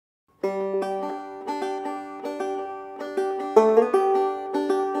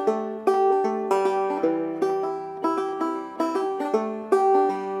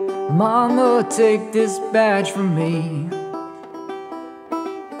Mama, take this badge from me.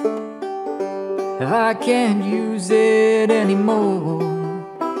 I can't use it anymore.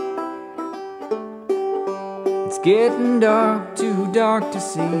 It's getting dark, too dark to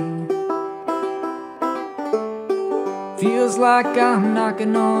see. Feels like I'm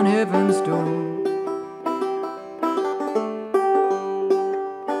knocking on heaven's door.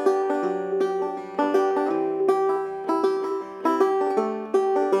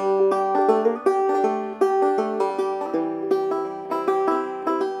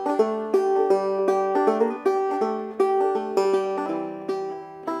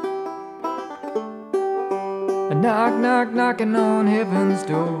 A knock, knock, knocking on heaven's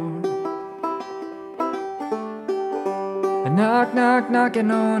door. A knock, knock,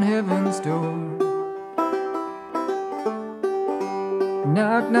 knocking on heaven's door. A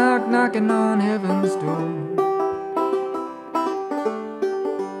knock, knock, knocking on heaven's door.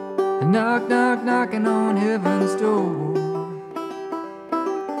 A knock, knock, knocking on heaven's door.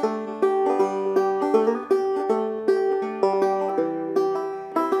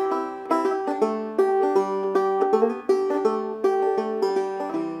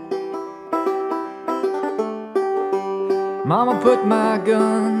 Mama put my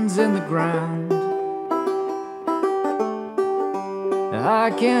guns in the ground.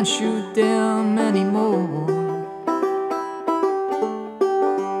 I can't shoot them anymore.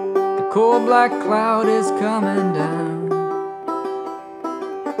 The cold black cloud is coming down.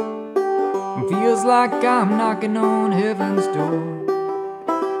 It feels like I'm knocking on heaven's door.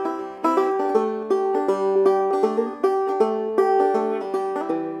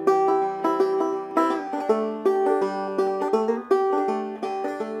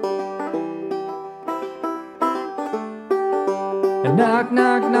 A knock,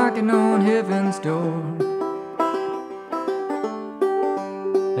 knock, knocking on heaven's door.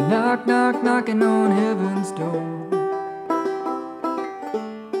 A knock, knock, knocking on heaven's door.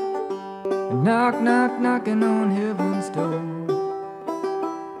 A knock, knock, knocking on heaven's door.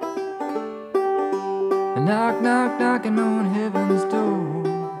 A knock, knock, knocking on heaven's door.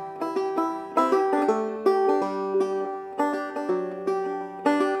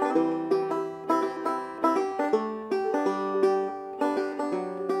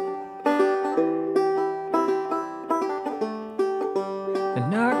 A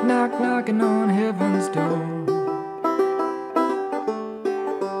knock, knock, knocking on heaven's door.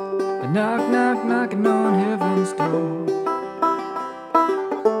 A knock, knock, knocking on heaven's door.